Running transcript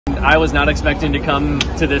I was not expecting to come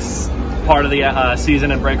to this part of the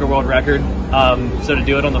season and break a world record. So to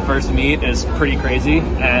do it on the first meet is pretty crazy,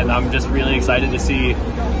 and I'm just really excited to see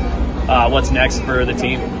what's next for the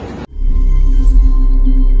team.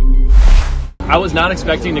 I was not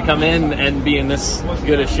expecting to come in and be in this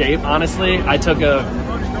good a shape, honestly. I took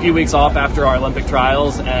a few weeks off after our Olympic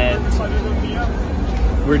trials, and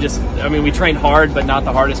we trained hard, but not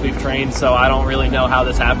the hardest we've trained, so I don't really know how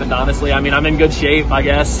this happened, honestly. I mean, I'm in good shape, I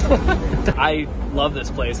guess. I love this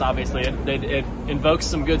place, obviously. It invokes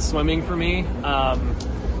some good swimming for me.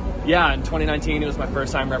 Yeah, in 2019, it was my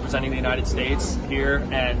first time representing the United States here,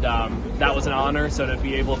 and that was an honor. So to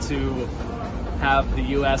be able to have the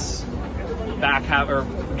U.S.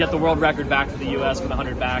 get the world record back to the U.S. with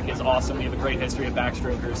 100 back is awesome. We have a great history of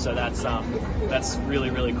backstrokers, so that's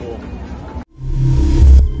really, really cool.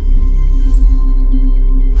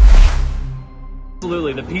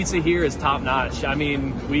 Absolutely, the pizza here is top notch. I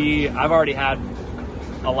mean, I've already had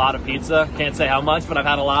a lot of pizza. Can't say how much, but I've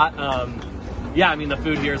had a lot. Yeah, I mean, the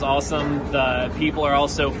food here is awesome. The people are all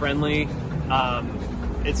so friendly.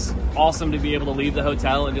 It's awesome to be able to leave the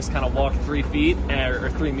hotel and just kind of walk 3 feet or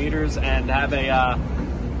 3 meters and have a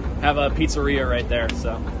pizzeria right there.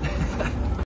 So.